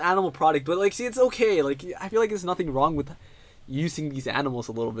 Like it's an animal product, but like see, it's okay. Like I feel like there's nothing wrong with using these animals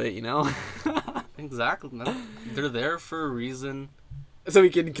a little bit, you know. Exactly. Man. They're there for a reason. So we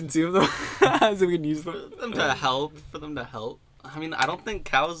can consume them, so we can use For them. them to help. For them to help. I mean, I don't think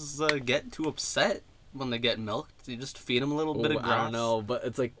cows get too upset when they get milked. You just feed them a little bit of grass. I don't know, but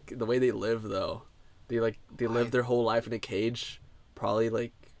it's like the way they live though. They live their whole life in a cage, probably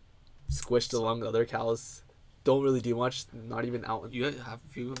like squished along other cows. Don't really do much. Not even out. Have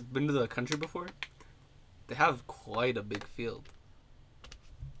you been to the country before? They have quite a big field.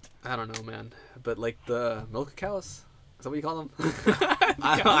 I don't know, man. But like the milk cows, is that what you call them?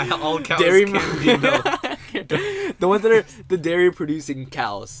 All cows Dairy can be milked. The ones that are the dairy producing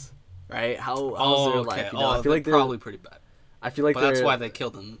cows, right? How's their life? You know? I feel like they're probably pretty bad. I feel like But that's they're- why they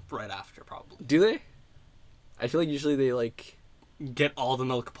killed them right after, probably. do they? I feel like usually they like Get all the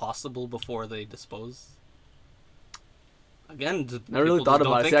milk possible before they dispose. Again, I really thought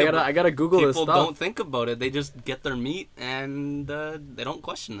about it. See, I gotta Google this People stuff. don't think about it. They just get their meat and they don't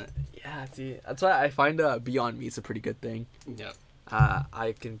question it. Yeah, see, that's why I find Beyond Meat's a pretty good thing. Yeah.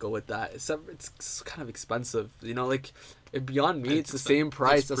 I can go with that. It's kind of expensive, you know. Like if Beyond Meat, it's the It's same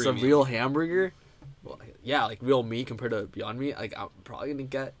price as a premium. real hamburger. Well, yeah, like real meat compared to Beyond Meat. Like I'm probably gonna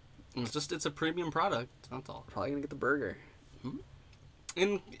get It's a premium product. That's all. the burger.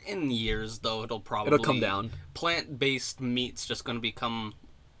 In years though, it'll come down. Plant-based meat's just going to become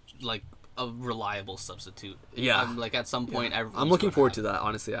like a reliable substitute. Yeah. Like at some point, I'm looking forward to that.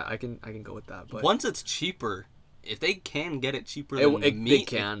 Honestly, I can go with that. But Once it's cheaper, if they can get it cheaper They than meat,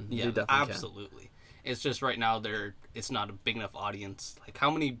 can. They Yeah, definitely can. absolutely. It's just right now it's not a big enough audience. Like how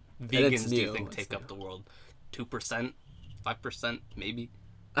many it's vegans do you new, think it's take new. up the world? 2%, 5%, maybe.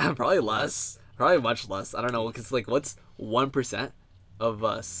 probably less. Probably much less. I don't know. Cause like what's 1%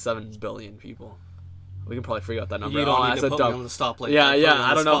 of 7 billion people? We can probably figure out that number. You don't Oh, need that's to a put dumb- me on the stop like Yeah, that. Put yeah. me on I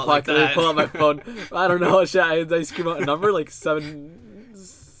the don't know. spot like Fuck. Let me that. pull out my phone. I don't know. Shit. I scream out a number like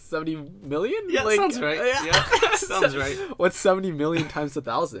 70 million. Yeah, like, sounds right. Yeah, sounds right. What's 70 million times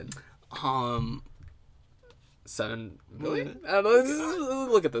 1,000? 7 billion. I don't know.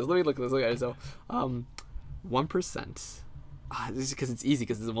 Look at this. Let me look at this. Look at it. So, 1%. This is because it's easy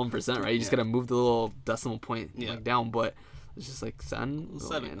because it's 1%, right? You just Yeah. gotta move the little decimal point Yeah. like down, but it's just like 7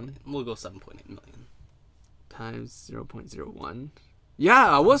 7 million million. We'll go 7.8 million. times 0.01.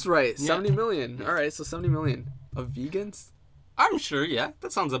 Yeah, I was right. Yeah. 70 million. Yeah. All right, so 70 million of vegans. I'm sure. Yeah,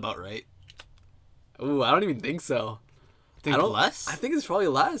 that sounds about right. Ooh, I don't even think so. Think I don't. less? I think it's probably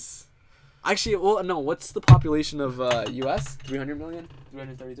less. Actually, well, no. What's the population of U.S.? 300 million.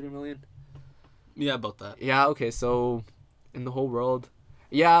 333 million. Yeah, about that. Yeah. Okay. So, in the whole world,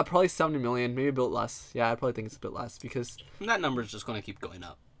 yeah, probably 70 million. Maybe a bit less. Yeah, I probably think it's a bit less because And that number's just going to keep going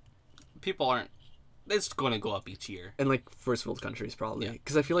up. People aren't. It's going to go up each year. in like first world countries probably Yeah.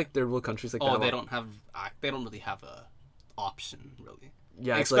 because I feel like third world countries like Oh, that. they don't have. They don't really have a option really.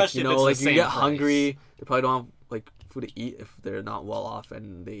 Yeah, it's like Especially you if know, it's the like you same get price. hungry. They probably don't have like food to eat if they're not well off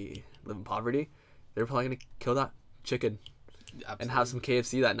and they live in poverty. They're probably gonna kill that chicken and have some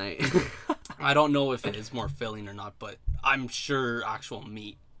KFC that night. I don't know if it is more filling or not, but I'm sure actual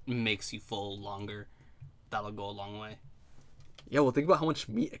meat makes you full longer. That'll go a long way. Yeah, well, think about how much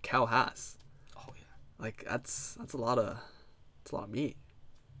meat a cow has. Oh yeah. Like that's a lot of meat.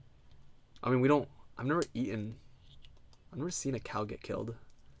 I mean, I've never seen a cow get killed.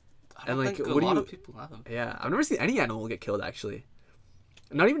 I don't And, like, think a what do lot you- of people have. Yeah, I've never seen any animal get killed actually.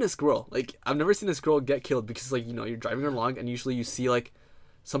 Not even a squirrel. Like, I've never seen a squirrel get killed because, like, you know, you're driving along and usually you see, like,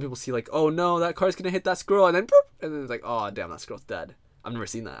 some people see, like, oh no, that car's gonna hit that squirrel, and then boop, and then it's like, oh damn, that squirrel's dead. I've never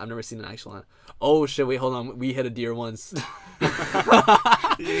seen that. I've never seen an actual one. Oh shit, wait, hold on. We hit a deer once.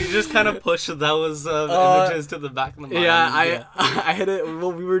 You just kind of pushed those images to the back of the mind. Yeah, I hit it.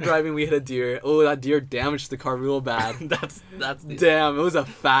 Well, we were driving, we hit a deer. Oh, that deer damaged the car real bad. that's Damn, it was a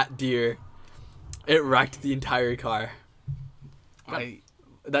fat deer. It wrecked the entire car.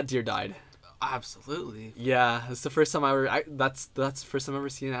 That deer died. Absolutely. Yeah, it's the first time that's the first time I ever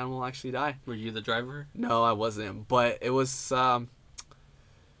seen an animal actually die. Were you the driver? No, I wasn't, but it was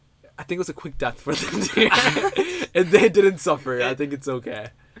I think it was a quick death for the deer. And they didn't suffer. I think it's okay.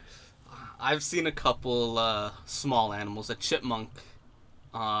 I've seen a couple small animals. A chipmunk.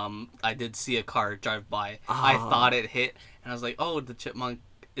 I did see a car drive by. I thought it hit, and I was like, "Oh, the chipmunk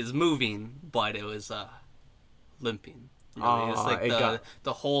is moving," but it was limping. Really. It's like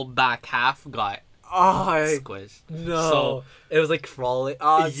the whole back half got squished. No, so it was like crawling.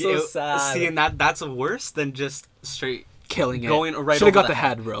 Oh, it's so sad. Seeing that's worse than just straight killing it. Going right. Should have got the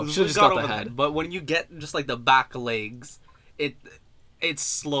head, bro. Should have just got the head. But when you get just like the back legs, it's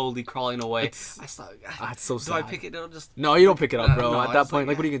slowly crawling away. It's so sad. Do I pick it up? No, you don't pick it up, bro. No, at that point,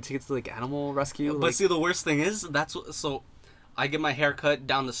 like, what are you gonna take it to like animal rescue? But see, the worst thing is so. I get my hair cut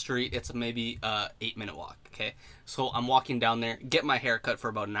down the street. It's maybe 8-minute walk. Okay, so I'm walking down there, get my hair cut for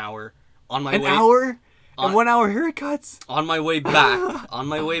about an hour. On my way, hour and 1 hour haircuts. On my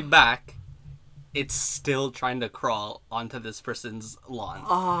way back, it's still trying to crawl onto this person's lawn.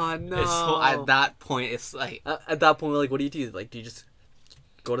 Oh no! So at that point, it's like at that point, we're like, what do you do? Like, do you just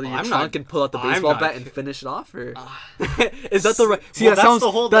go to your trunk and pull out the baseball bat and finish it off, or is that the right? See, that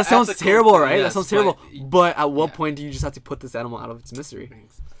sounds terrible, right? Yes, that sounds terrible. But at what point do you just have to put this animal out of its misery?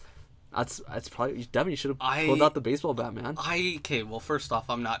 That's probably Devin. You should have pulled out the baseball bat, man. Well, first off,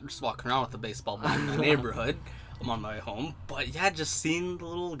 I'm not just walking around with a baseball bat in the neighborhood. I'm on my way home, but yeah, just seeing the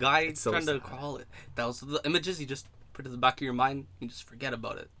little guy trying to crawl it. That was the images you just put in the back of your mind. You just forget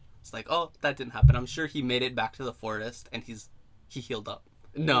about it. It's like, oh, that didn't happen. I'm sure he made it back to the forest and he healed up.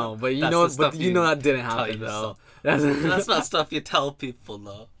 No, but you know that didn't happen though. That's not stuff you tell people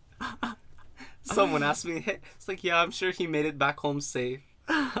though. Someone asked me, it's like, yeah, I'm sure he made it back home safe.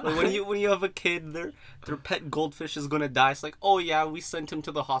 Like when you have a kid, their pet goldfish is gonna die. It's like, oh yeah, we sent him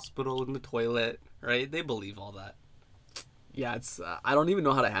to the hospital in the toilet, right? They believe all that. Yeah, it's I don't even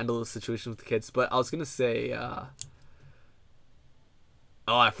know how to handle those situations with the kids. But I was gonna say, oh,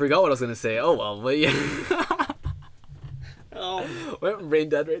 I forgot what I was gonna say. Oh well, but yeah. Went brain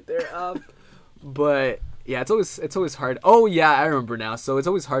dead right there. But yeah, it's always hard. Oh yeah, I remember now. So it's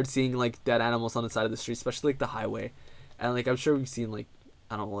always hard seeing like dead animals on the side of the street, especially like the highway. And like I'm sure we've seen like,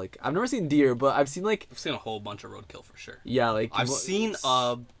 I don't know, like I've never seen deer, but I've seen a whole bunch of roadkill for sure. Yeah, like I've seen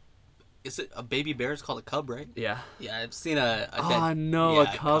is it a baby bear? It's called a cub, right? Yeah. Yeah, I've seen a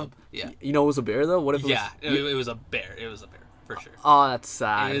cub. Yeah. You know it was a bear though? What if it was a bear. It was a bear for sure. Oh, that's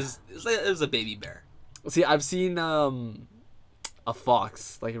sad. It was a baby bear. See, I've seen a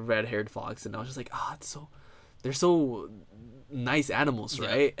fox, like a red-haired fox, and I was just like, they're so nice animals,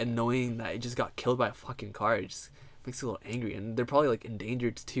 right? And knowing that it just got killed by a fucking car, it just makes you a little angry, and they're probably like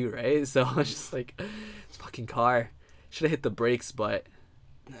endangered too, right? So I was just like, this fucking car should have hit the brakes, but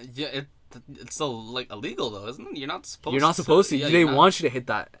yeah, it's still like illegal though, isn't it? You're not supposed to. Yeah, they want you to hit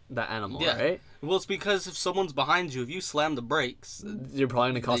that animal, right? Well, it's because if someone's behind you, if you slam the brakes, you're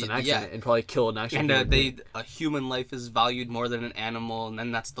probably gonna cause an accident and probably kill an accident. And a human life is valued more than an animal, and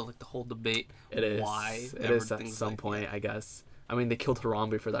then that's the whole debate. It is. Why? It is at some point, I guess. I mean, they killed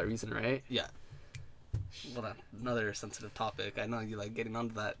Harambe for that reason, right? Yeah. Well, another sensitive topic. I know you like getting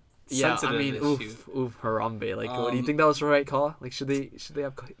onto that. Yeah, I mean, oof, Harambe. Like, what do you think that was the right call? Like, should they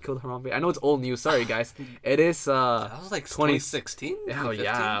have killed Harambe? I know it's old news. Sorry, guys. It is. That was like 2016. Oh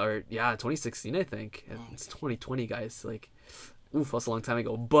yeah, 2016. I think it's 2020, guys. Like, oof, that's a long time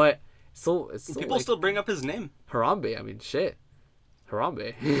ago. But it's people still bring up his name. Harambe. I mean, shit.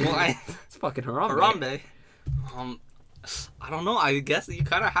 Harambe. Well, it's fucking Harambe. Harambe. I don't know. I guess you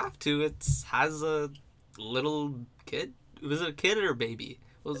kind of have to. It has a little kid. Was it a kid or a baby?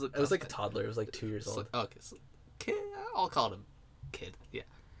 It was like a toddler. It was like 2 years old. Okay, so kid. I'll call it a kid. Yeah.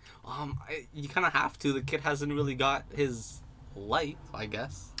 You kind of have to. The kid hasn't really got his life, I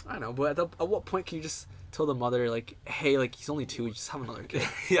guess. I know, but at what point can you just tell the mother, like, hey, like, he's only 2, just have another kid?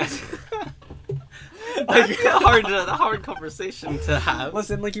 Yes. Like a hard conversation to have.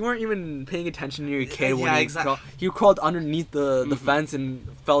 Listen, like, you weren't even paying attention to your kid when you crawled underneath the fence and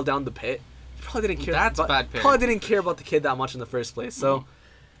fell down the pit. You probably didn't care. Bad probably didn't care about the kid that much in the first place. So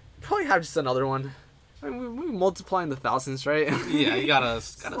probably have just another one. I mean, we multiply in the thousands, right? Yeah, you gotta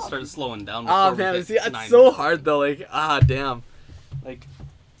start slowing down. Ah, before we man, hit see, it's 90. so hard though. Like, damn. Like,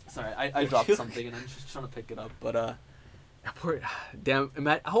 sorry, I dropped something and I'm just trying to pick it up. But poor, damn.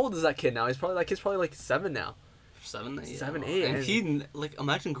 How old is that kid now? That kid's probably like 7 now. 7, 8. 7, 8. And he, like,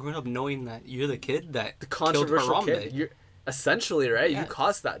 imagine growing up knowing that you're the kid that The controversial killed Harambe. kid. You're essentially right. Yeah. You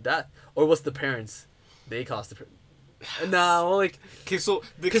caused that death, or was the parents? They caused the. No, well, like Okay, so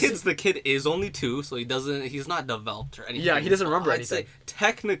the 'Cause kid is only 2, so he's not developed or anything. Yeah, he doesn't So remember I'd say anything.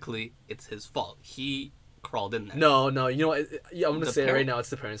 technically, it's his fault. He crawled in there. no. You know what? Yeah, I'm gonna The say it right parent- now. It's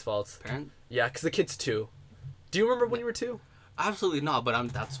the parents' fault. Parent? Yeah, because the kid's 2. Do you remember when you were 2? Absolutely not.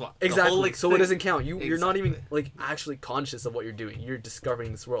 But that's what the Exactly. whole, like, So thing- it doesn't count. You're not even Exactly. like actually conscious of what you're doing. You're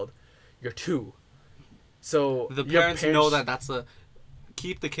discovering this world. You're 2. So The your parents know that that's a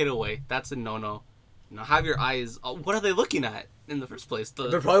keep the kid away. That's a no. Now have your eyes. What are they looking at in the first place?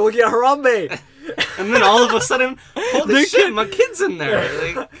 They're probably looking at Harambe. And then all of a sudden, holy The shit, kid- my kid's in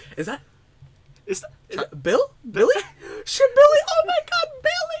there. Like, Is that is Bill? Billy? Shit, Billy! Oh my God,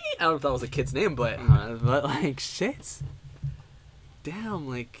 Billy! I don't know if that was a kid's name, but like shit. Damn,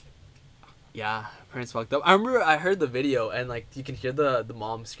 like, yeah, parents fucked up. I remember I heard the video and like you can hear the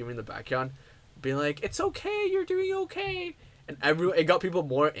mom screaming in the background, being like, "It's okay, you're doing okay," and it got people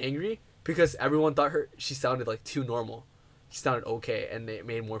more angry because everyone thought she sounded like too normal. She sounded okay, and it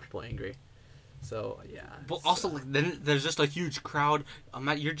made more people angry. So yeah. But also, like, then there's just a huge crowd.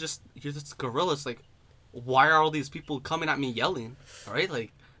 You're just gorillas. Like, why are all these people coming at me yelling? All right,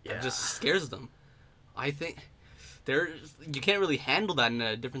 like, Yeah. it just scares them. I think you can't really handle that in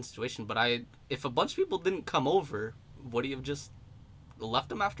a different situation. But if a bunch of people didn't come over, would he have just left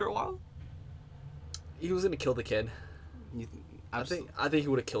them after a while? He was gonna kill the kid. I Absolutely. think he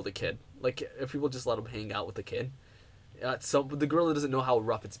would have killed the kid. Like if people just let him hang out with the kid. The gorilla doesn't know how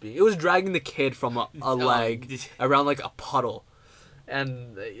rough it's being. It was dragging the kid from a leg around like a puddle,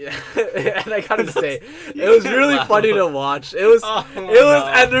 and and I gotta say, it was really funny to watch. It was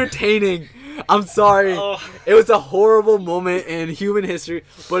entertaining. I'm sorry. Oh. It was a horrible moment in human history,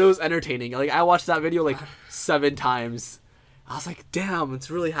 but it was entertaining. Like I watched that video like 7 times. I was like, damn, it's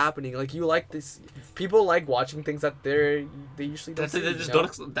really happening. Like you like this. People like watching things that they usually don't. They see, just you know?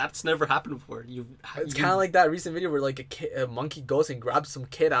 don't. That's never happened before. It's kind of like that recent video where like a monkey goes and grabs some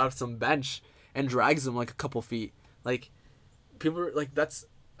kid out of some bench and drags him like a couple feet. Like people are like that's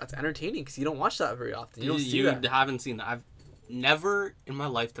entertaining because you don't watch that very often. You don't see that. haven't seen that. I've never in my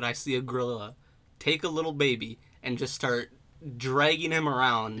life did I see a gorilla take a little baby and just start dragging him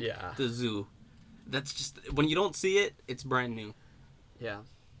around Yeah. the zoo. That's just when you don't see it, it's brand new. Yeah.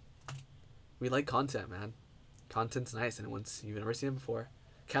 We like content, man. Content's nice, and once you've never seen it before,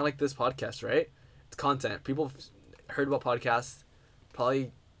 kind of like this podcast, right? It's content. People heard about podcasts,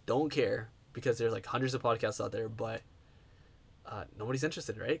 probably don't care because there's like hundreds of podcasts out there, but nobody's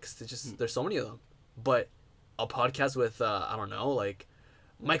interested, right? Because there's so many of them. But a podcast with I don't know, like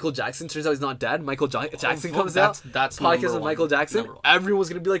Michael Jackson, turns out he's not dead. Michael Jackson comes out. That's Podcast number with one. Michael Jackson. Number one. Everyone's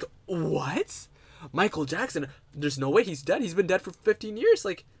gonna be like, what? Michael Jackson? There's no way he's dead. He's been dead for 15 years.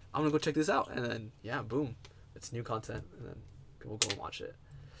 Like, I'm gonna go check this out, and then yeah, boom, it's new content, and then people go and watch it.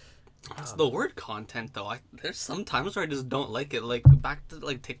 It's the word content though. There's some times where I just don't like it. Like back to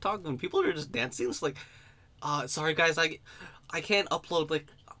like TikTok when people are just dancing. It's like, sorry guys, I can't upload. Like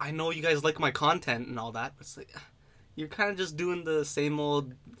I know you guys like my content and all that, but it's like you're kind of just doing the same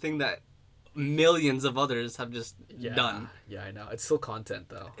old thing that millions of others have just done. Yeah, I know. It's still content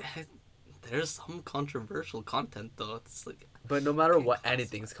though. There's some controversial content though. It's like, But no matter what,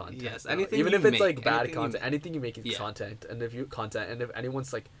 anything's content. Yes, though. anything even you if it's make, like bad anything you content, make. anything you make is Yeah. content, and if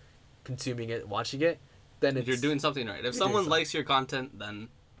anyone's like consuming it, watching it, then it's you're doing something right. If doing someone something. likes your content, then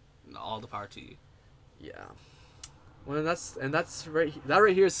all the power to you. Yeah. Well, that's right. That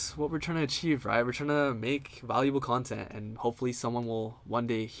right here is what we're trying to achieve, right? We're trying to make valuable content, and hopefully, someone will one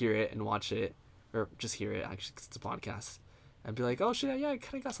day hear it and watch it, or just hear it. Actually, 'cause it's a podcast, and be like, "Oh shit, yeah, I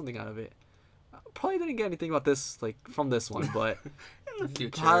kind of got something out of it." Probably didn't get anything about this, like from this one, but In the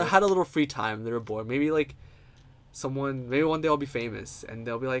future, I had a little free time. They were bored. Maybe like maybe one day I'll be famous, and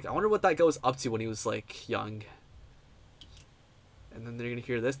they'll be like, "I wonder what that guy was up to when he was like young." And then they're gonna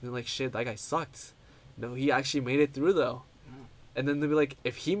hear this, and they're like, "Shit, that guy sucked." No, he actually made it through though. And then they'll be like,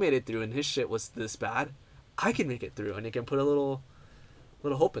 if he made it through and his shit was this bad, I can make it through, and it can put a little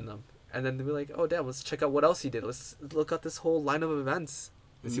hope in them. And then they'll be like, oh damn, let's check out what else he did. Let's look at this whole line of events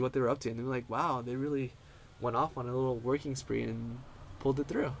and see what they were up to. And they'll be like, wow, they really went off on a little working spree and pulled it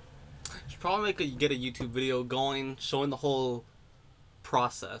through. You should probably get a YouTube video going, showing the whole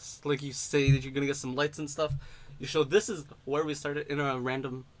process. Like you say that you're gonna get some lights and stuff. So this is where we started in a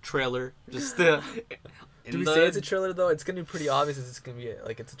random trailer. Just Do we say it's a trailer though? It's gonna be pretty obvious. It's gonna be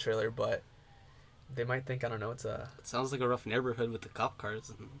like it's a trailer, but they might think I don't know. It's a It sounds like a rough neighborhood with the cop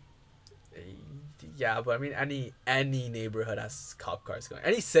cars. yeah, but I mean any neighborhood has cop cars going.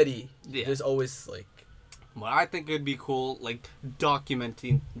 Any city, Yeah. there's always like Well, I think it'd be cool, like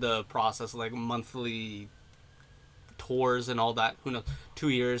documenting the process, like monthly tours and all that. Who knows? 2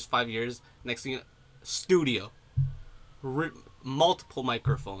 years, 5 years. Next thing, studio, multiple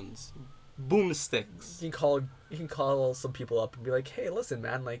microphones, boomsticks. you can call some people up and be like, hey, listen,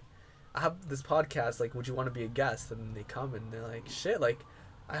 man, like I have this podcast. Like, would you want to be a guest? And they come and they're like, shit, like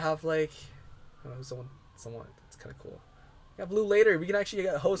I have like I don't know, someone. It's kind of cool. We have Lou later. We can actually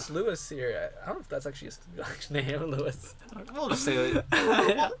get host Lewis here. I don't know if that's actually his actual name, Lewis. We'll just say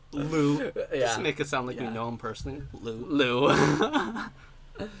it. Lou. Yeah. Just make it sound like we Yeah. know him personally. Lou. Lou. All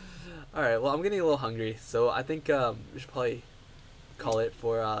right. Well, I'm getting a little hungry, so I think we should probably call it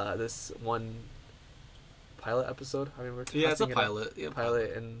for this one pilot episode. I mean, we're Yeah, it's a testing it out. pilot. Yeah,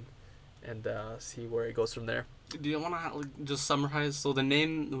 Pilot and see where it goes from there. Do you want to just summarize? So the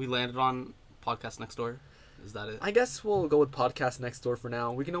name we landed on, Podcast Next Door, is that it? I guess we'll go with Podcast Next Door for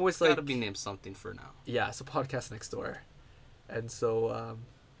now. We can always It's like gotta be named something for now. yeah, so Podcast Next Door, and so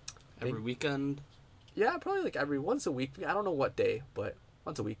Every think- weekend, yeah, probably like every once a week. I don't know what day, but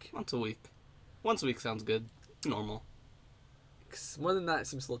once a week. once a week. Once a week sounds good. Normal. 'Cause more than that, it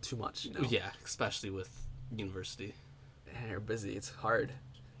seems a little too much. You know? Yeah, especially with university. And you're busy. It's hard.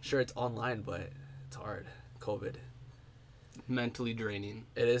 Sure, it's online, but it's hard. COVID. Mentally draining.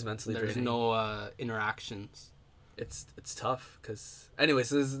 It is mentally There's draining. no interactions. It's tough because anyways,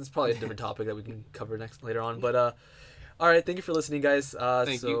 this is probably a different topic that we can cover later on. But all right, thank you for listening, guys.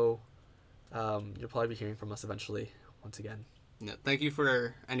 Thank you. You'll probably be hearing from us eventually once again. Yeah, thank you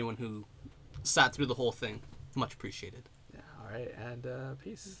for anyone who sat through the whole thing. Much appreciated. Yeah. All right, and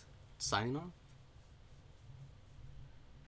peace. Signing off.